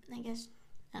can, I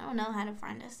don't know how to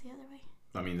find us the other way.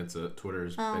 I mean, Twitter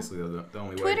is basically the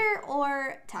only way. Twitter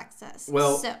or text us.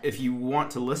 Well, if you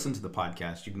want to listen to the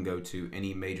podcast, you can go to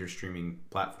any major streaming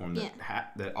platform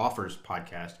that offers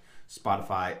podcast.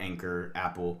 Spotify, Anchor,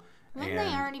 Apple. Wouldn't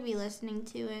they already be listening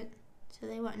to it? So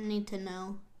they wouldn't need to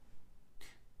know.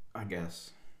 I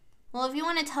guess. Well, if you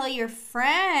want to tell your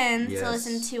friends to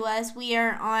listen to us, we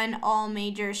are on all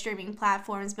major streaming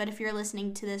platforms. But if you're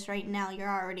listening to this right now, you're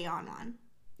already on one.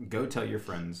 Go tell your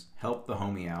friends. Help the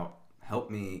homie out. Help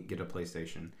me get a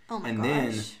PlayStation. Oh my gosh. And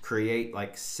then create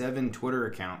like 7 Twitter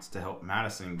accounts to help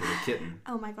Madison get a kitten.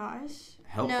 Oh my gosh.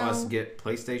 Help us get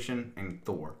PlayStation and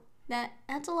Thor.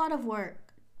 That's a lot of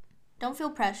work. Don't feel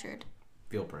pressured.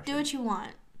 Feel pressured. Do what you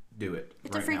want. Do it.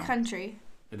 It's a free country.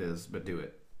 It is, but do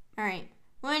it. All right.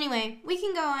 Well, anyway, we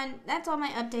can go on. That's all my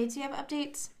updates. You have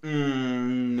updates?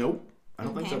 Nope. I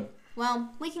don't think so. Well,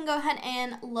 we can go ahead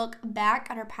and look back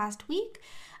at our past week.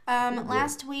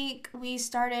 Last week we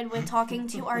started with talking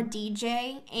to our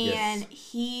DJ, and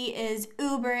he is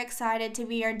uber excited to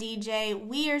be our DJ.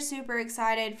 We are super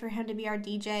excited for him to be our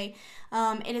DJ.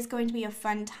 It is going to be a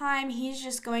fun time. He's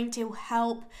just going to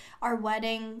help our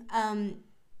wedding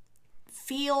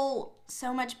feel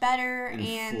so much better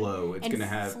and flow. It's gonna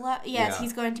have flow. Yes,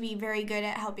 he's going to be very good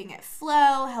at helping it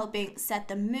flow, helping set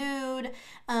the mood.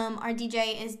 Our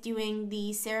DJ is doing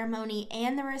the ceremony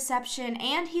and the reception,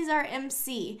 and he's our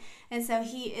MC, and so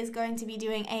he is going to be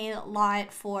doing a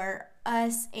lot for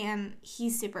us, and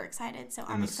he's super excited. So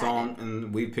I'm excited.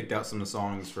 And we picked out some of the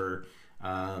songs for,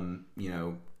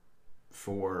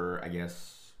 for I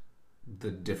guess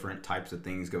the different types of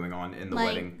things going on in the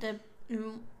wedding. The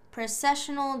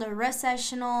processional, the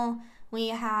recessional. We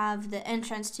have the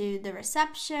entrance to the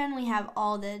reception. We have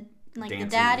all the dances. The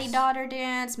daddy-daughter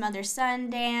dance, mother-son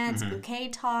dance, bouquet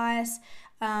toss.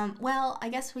 Well, I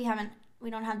guess we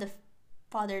don't have the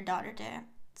father-daughter dance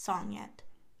song yet.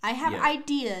 I have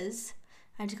ideas.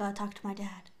 I just gotta talk to my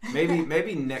dad.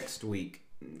 maybe next week,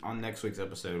 on next week's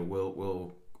episode,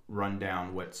 we'll run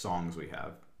down what songs we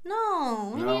have.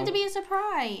 No, we need it to be a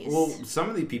surprise. Well, some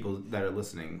of the people that are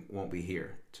listening won't be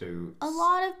here to... A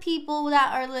lot of people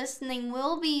that are listening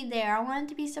will be there. I want it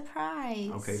to be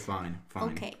surprised. Okay, fine.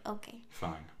 Okay.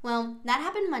 Fine. Well, that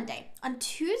happened Monday. On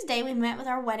Tuesday, we met with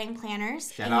our wedding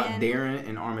planners. Shout out Darren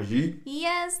and Armajit.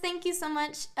 Yes, thank you so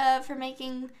much for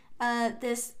making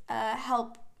this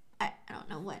help. I don't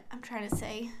know what I'm trying to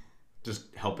say.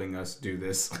 Just helping us do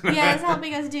this. Yes,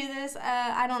 helping us do this.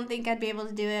 I don't think I'd be able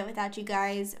to do it without you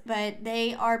guys, but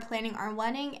they are planning our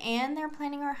wedding and they're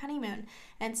planning our honeymoon.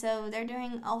 And so they're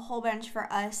doing a whole bunch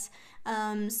for us.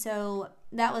 So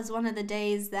that was one of the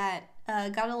days that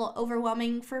got a little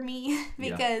overwhelming for me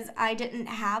because I didn't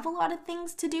have a lot of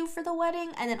things to do for the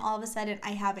wedding. And then all of a sudden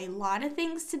I have a lot of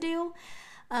things to do.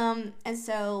 And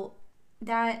so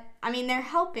they're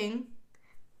helping.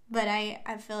 But I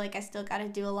feel like I still got to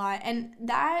do a lot. And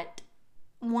that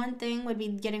one thing would be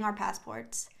getting our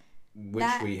passports.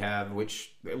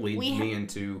 Which leads me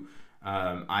into,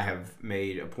 I have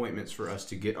made appointments for us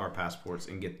to get our passports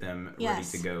and get them ready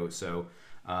to go. So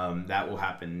that will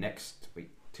happen next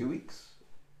week. 2 weeks?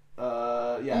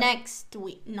 Next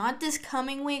week. Not this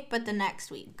coming week, but the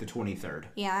next week. The 23rd.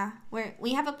 Yeah.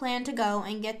 We have a plan to go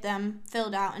and get them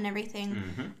filled out and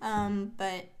everything.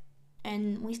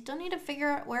 And we still need to figure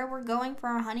out where we're going for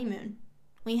our honeymoon.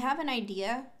 We have an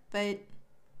idea, but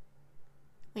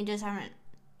we just haven't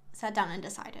sat down and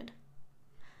decided.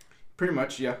 Pretty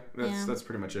much, yeah. That's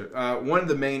pretty much it. One of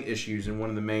the main issues and one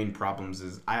of the main problems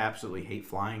is I absolutely hate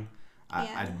flying.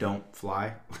 I don't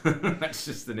fly. That's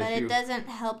just an issue. But it doesn't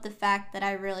help the fact that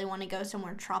I really want to go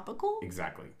somewhere tropical.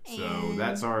 Exactly. So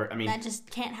that's that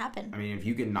just can't happen. I mean, if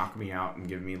you can knock me out and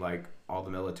give me all the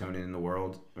melatonin in the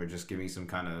world, or just give me some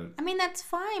kind of... that's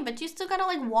fine, but you still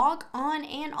gotta walk on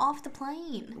and off the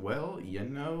plane. Well,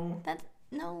 no.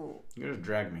 You're gonna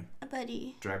drag me.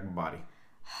 Buddy. Drag my body.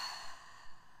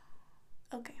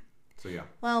 Okay. So, yeah.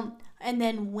 Well, and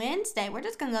then Wednesday, we're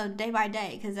just going to go day by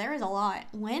day because there is a lot.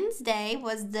 Wednesday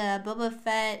was the Boba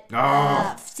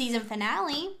Fett season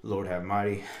finale. Lord have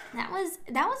mighty. That was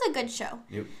a good show.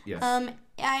 Yep. Yes.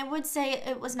 I would say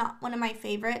it was not one of my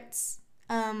favorites.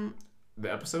 The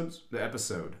episodes? The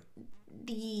episode.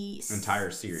 The entire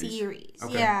series.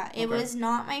 Okay. Yeah, it was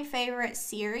not my favorite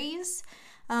series.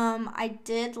 I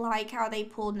did like how they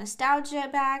pulled nostalgia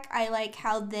back. I like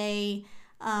how they...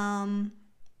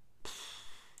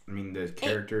 the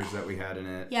characters that we had in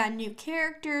it. Yeah, new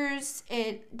characters.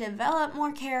 It developed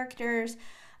more characters.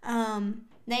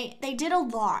 They did a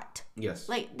lot. Yes.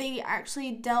 They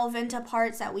actually delve into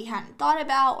parts that we hadn't thought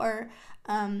about or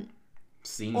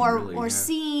seen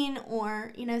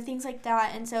or things like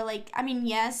that. And so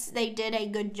yes, they did a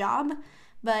good job,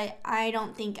 but I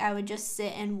don't think I would just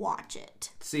sit and watch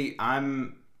it. See, I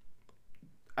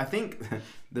think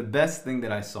the best thing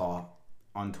that I saw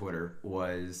on Twitter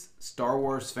was Star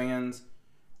Wars fans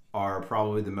are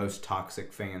probably the most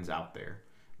toxic fans out there.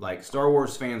 Star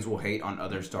Wars fans will hate on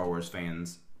other Star Wars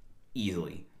fans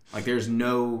easily. There's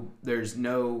no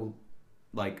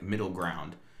middle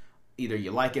ground. Either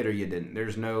you like it or you didn't.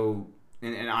 There's no...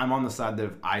 And I'm on the side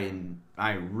that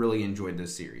I really enjoyed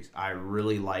this series. I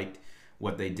really liked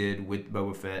what they did with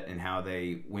Boba Fett and how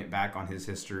they went back on his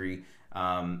history.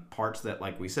 Parts that,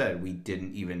 like we said, we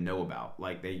didn't even know about.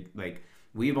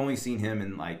 We've only seen him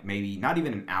in maybe not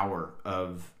even an hour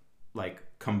of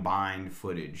combined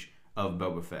footage of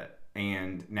Boba Fett.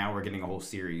 And now we're getting a whole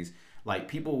series.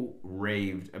 People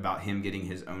raved about him getting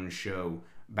his own show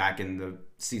back in the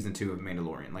season 2 of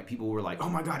Mandalorian. People were like, oh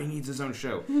my God, he needs his own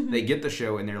show. They get the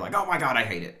show and they're like, oh my God, I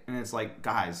hate it. And it's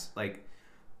guys,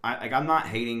 I'm not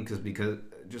hating because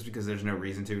there's no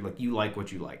reason to. You like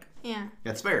what you like. Yeah.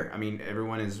 That's fair.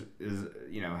 Everyone is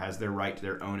has their right to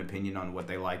their own opinion on what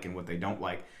they like and what they don't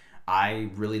like. I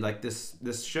really liked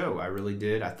this show. I really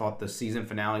did. I thought the season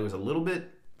finale was a little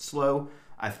bit slow.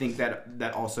 I think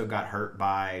that also got hurt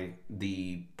by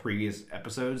the previous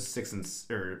episodes,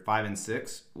 5 and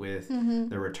 6, with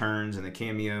the returns and the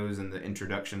cameos and the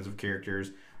introductions of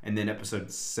characters. And then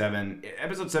episode 7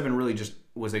 really just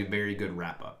was a very good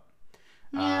wrap up.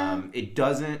 Yeah. It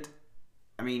doesn't.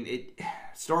 I mean,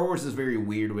 Star Wars is very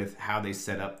weird with how they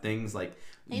set up things. Like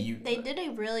they did a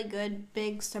really good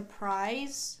big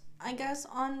surprise, I guess,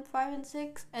 on 5 and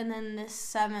 6, and then the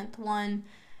 7th one,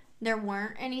 there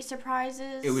weren't any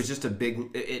surprises. It was just a big.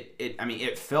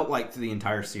 It felt like the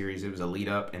entire series it was a lead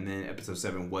up, and then episode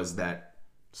 7 was that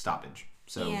stoppage.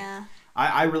 So yeah.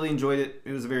 I really enjoyed it.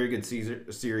 It was a very good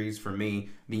series for me.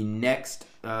 The next,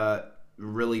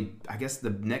 really, I guess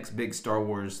the next big Star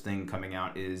Wars thing coming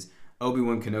out is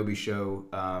Obi-Wan Kenobi show,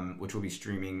 which will be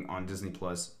streaming on Disney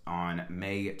Plus on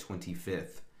May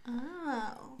 25th.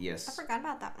 Oh. Yes. I forgot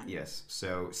about that one. Yes.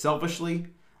 So, selfishly,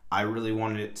 I really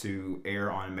wanted it to air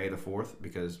on May the 4th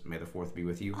because May the 4th be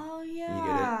with you. Oh, yeah. You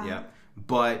get it? Yeah.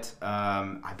 But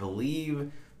I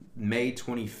believe May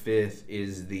 25th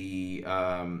is the...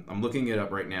 I'm looking it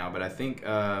up right now, but I think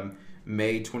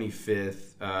May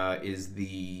 25th is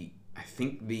the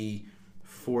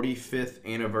 45th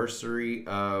anniversary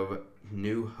of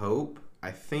New Hope,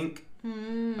 I think. I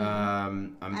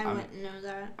wouldn't know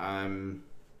that. I'm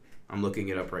looking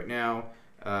it up right now.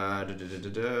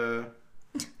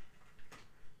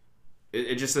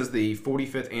 It just says the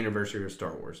 45th anniversary of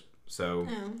Star Wars. So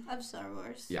of Star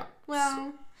Wars. Yeah.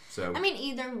 Well, so I mean,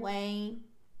 either way,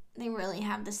 they really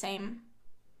have the same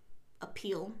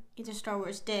appeal. Either Star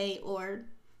Wars Day or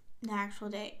the actual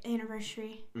day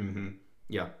anniversary. Mm-hmm.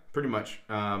 Yeah, pretty much.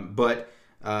 But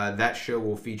that show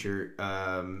will feature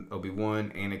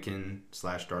Obi-Wan, Anakin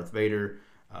 / Darth Vader.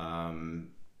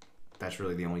 That's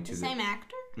really the only two. The same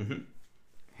actor? Mm-hmm.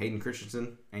 Hayden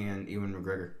Christensen and Ewan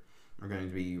McGregor are going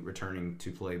to be returning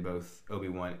to play both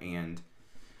Obi-Wan and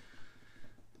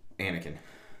Anakin.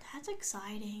 That's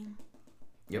exciting.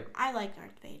 Yep. I like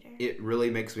Darth Vader. It really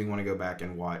makes me want to go back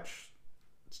and watch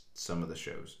some of the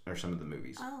shows or some of the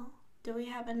movies. Oh, do we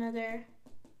have another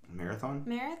marathon?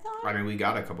 I mean, we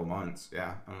got a couple months.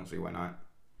 Yeah, I don't see why not.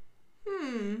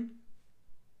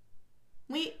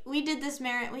 We did this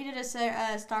we did a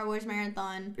Star Wars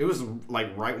marathon. It was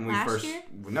like right when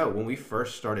when we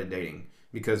first started dating,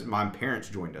 because my parents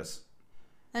joined us.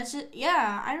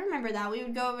 I remember that. We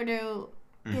would go over to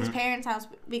his parents' house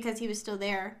because he was still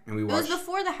there. And it was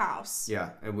before the house. Yeah,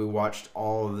 and we watched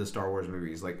all of the Star Wars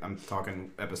movies. Like, I'm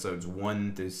talking episodes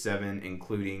 1 through 7,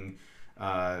 including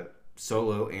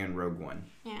Solo and Rogue One.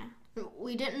 Yeah.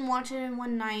 We didn't watch it in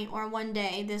one night or one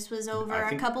day. This was over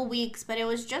a couple weeks, but it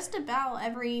was just about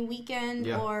every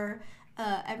weekend or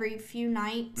every few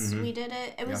nights we did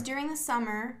it. It was during the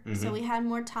summer, so we had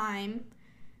more time.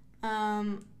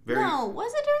 No,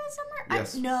 was it during the summer?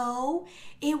 Yes. No,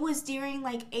 it was during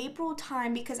like April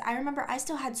time, because I remember I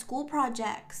still had school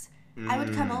projects. I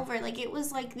would come over. Like, it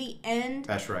was like the end.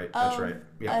 That's right.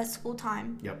 Yep. School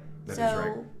time. Yep. That is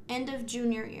right. End of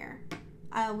junior year,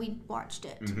 we watched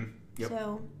it. Yep.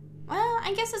 So, well,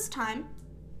 I guess it's time.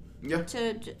 Yeah.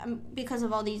 To because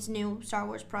of all these new Star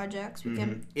Wars projects, we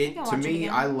can. To me,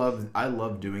 I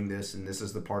love doing this, and this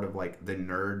is the part of like the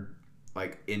nerd,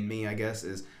 like in me, I guess,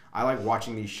 is I like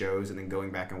watching these shows and then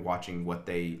going back and watching what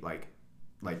they like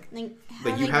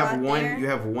you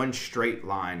have one straight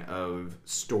line of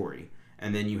story,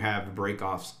 and then you have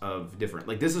break-offs of different,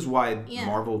 like, this is why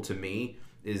Marvel to me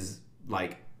is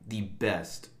like the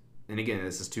best. And again,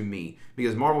 this is to me,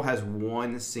 because Marvel has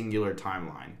one singular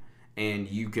timeline, and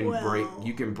you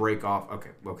can break off. Okay,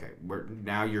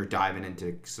 now you're diving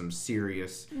into some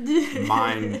serious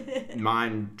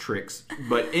mind tricks.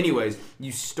 But anyways,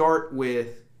 you start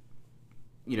with,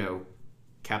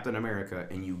 Captain America,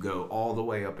 and you go all the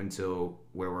way up until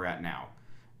where we're at now,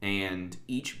 and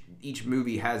each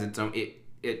movie has its own.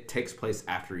 It takes place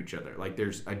after each other. Like,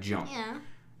 there's a jump. Yeah.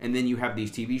 And then you have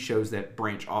these TV shows that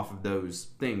branch off of those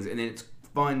things. And then it's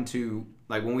fun to,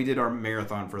 like, when we did our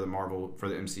marathon for the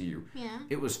MCU,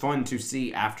 it was fun to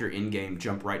see after Endgame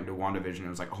jump right into WandaVision. It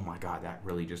was like, oh my God, that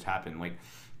really just happened. Like,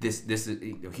 this is,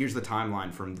 here's the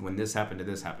timeline from when this happened to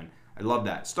this happened. I love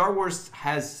that. Star Wars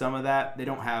has some of that. They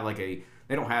don't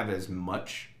have as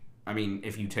much. I mean,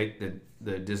 if you take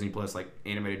the Disney Plus, like,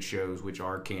 animated shows, which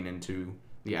are canon to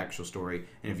the actual story,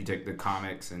 and if you take the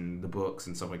comics and the books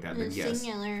and stuff like that, then yes.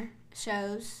 Singular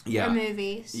shows or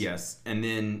movies. Yes, and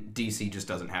then DC just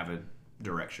doesn't have a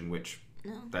direction, which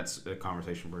that's a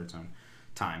conversation for its own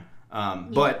time.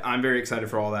 But I'm very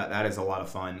excited for all that. That is a lot of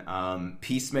fun.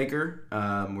 Peacemaker,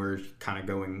 we're kind of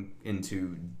going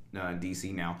into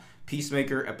DC now.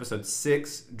 Peacemaker episode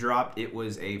 6 dropped. It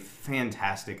was a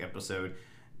fantastic episode.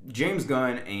 James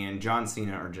Gunn and John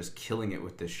Cena are just killing it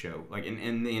with this show. Like,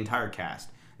 in the entire cast.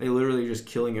 They literally are just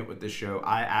killing it with this show.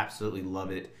 I absolutely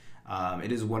love it.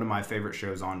 It is one of my favorite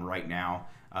shows on right now.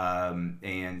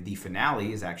 And the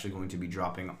finale is actually going to be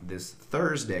dropping this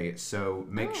Thursday. So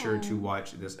make sure to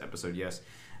watch this episode. Yes.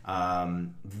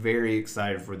 Very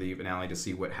excited for the finale to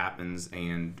see what happens.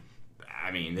 And, I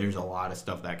mean, there's a lot of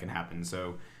stuff that can happen.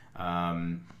 So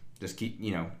just keep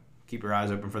your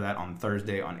eyes open for that on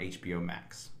Thursday on HBO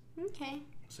Max. Okay.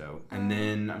 So, and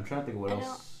then I'm trying to think of what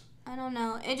else. I don't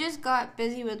know. It just got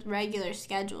busy with regular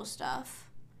schedule stuff.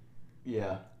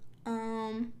 Yeah.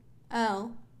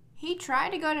 He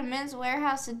tried to go to Men's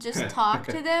Warehouse to just talk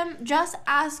to them. Just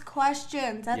ask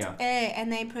questions. That's it.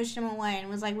 And they pushed him away and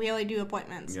was like, we only do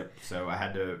appointments. Yep. So I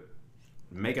had to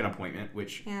make an appointment,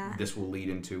 which this will lead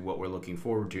into what we're looking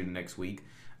forward to the next week.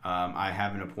 I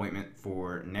have an appointment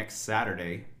for next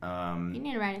Saturday. You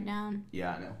need to write it down.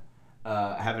 Yeah, I know.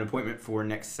 I have an appointment for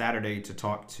next Saturday to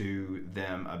talk to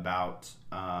them about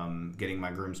getting my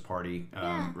groom's party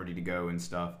ready to go and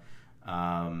stuff.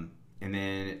 And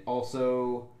then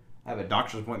also, I have a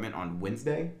doctor's appointment on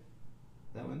Wednesday.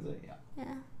 Is that Wednesday? Yeah.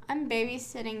 Yeah. I'm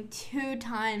babysitting 2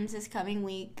 times this coming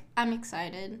week. I'm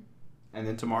excited. And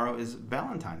then tomorrow is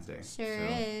Valentine's Day. Sure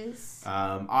is.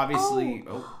 Obviously...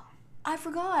 I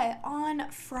forgot. On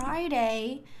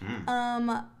Friday,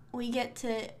 we get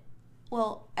to...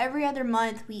 Well, every other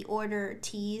month we order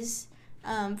teas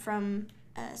from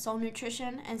Soul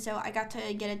Nutrition, and so I got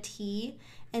to get a tea,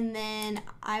 and then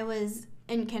I was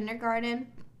in kindergarten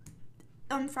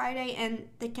on Friday, and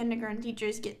the kindergarten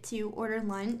teachers get to order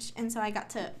lunch, and so I got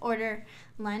to order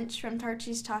lunch from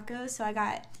Tarchie's Tacos, so I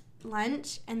got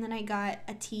lunch, and then I got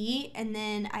a tea, and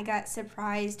then I got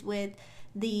surprised with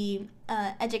the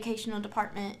educational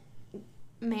department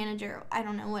manager. I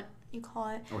don't know what you call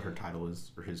it. What her title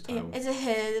is, or his title. It's a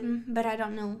him, but I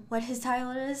don't know what his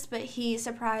title is, but he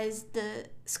surprised the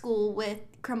school with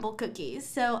crumble cookies.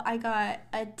 So I got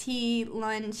a tea,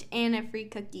 lunch, and a free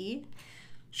cookie.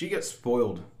 She gets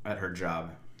spoiled at her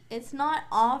job. It's not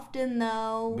often,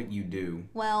 though. But you do.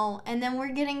 Well, and then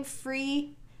we're getting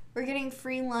free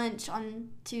lunch on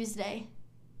Tuesday.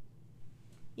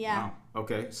 Yeah. Wow.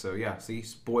 Okay, so yeah, see,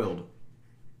 spoiled.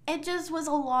 It just was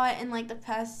a lot in like the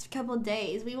past couple of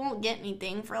days. We won't get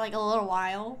anything for like a little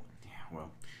while. Yeah,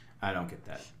 well, I don't get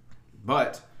that.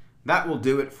 But that will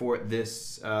do it for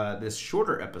this this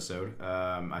shorter episode,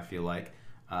 I feel like.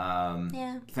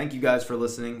 Thank you guys for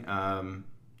listening.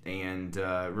 And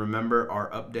remember our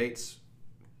updates.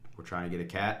 We're trying to get a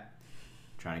cat.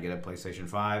 Trying to get a PlayStation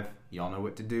 5. Y'all know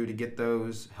what to do to get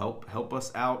those. Help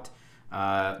us out.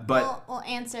 But we'll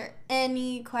answer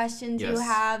any questions you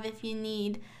have. If you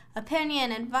need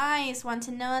opinion, advice, want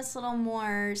to know us a little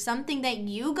more, something that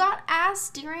you got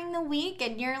asked during the week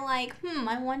and you're like,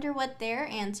 I wonder what their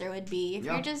answer would be. If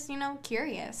you're just,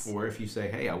 curious. Or if you say,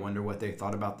 hey, I wonder what they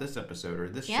thought about this episode or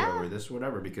this show or this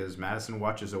whatever, because Madison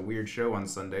watches a weird show on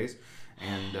Sundays.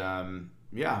 And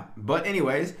but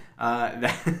anyways,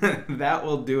 that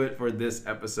will do it for this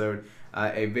episode.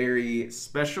 A very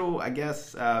special, I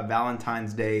guess,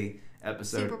 Valentine's Day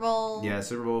episode. Super Bowl. Yeah,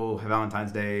 Super Bowl,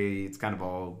 Valentine's Day. It's kind of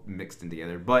all mixed in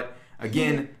together. But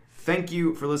again, thank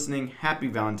you for listening. Happy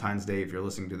Valentine's Day if you're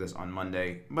listening to this on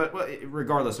Monday. But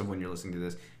regardless of when you're listening to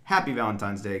this, happy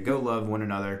Valentine's Day. Go love one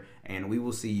another. And we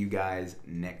will see you guys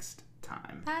next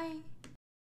time. Bye.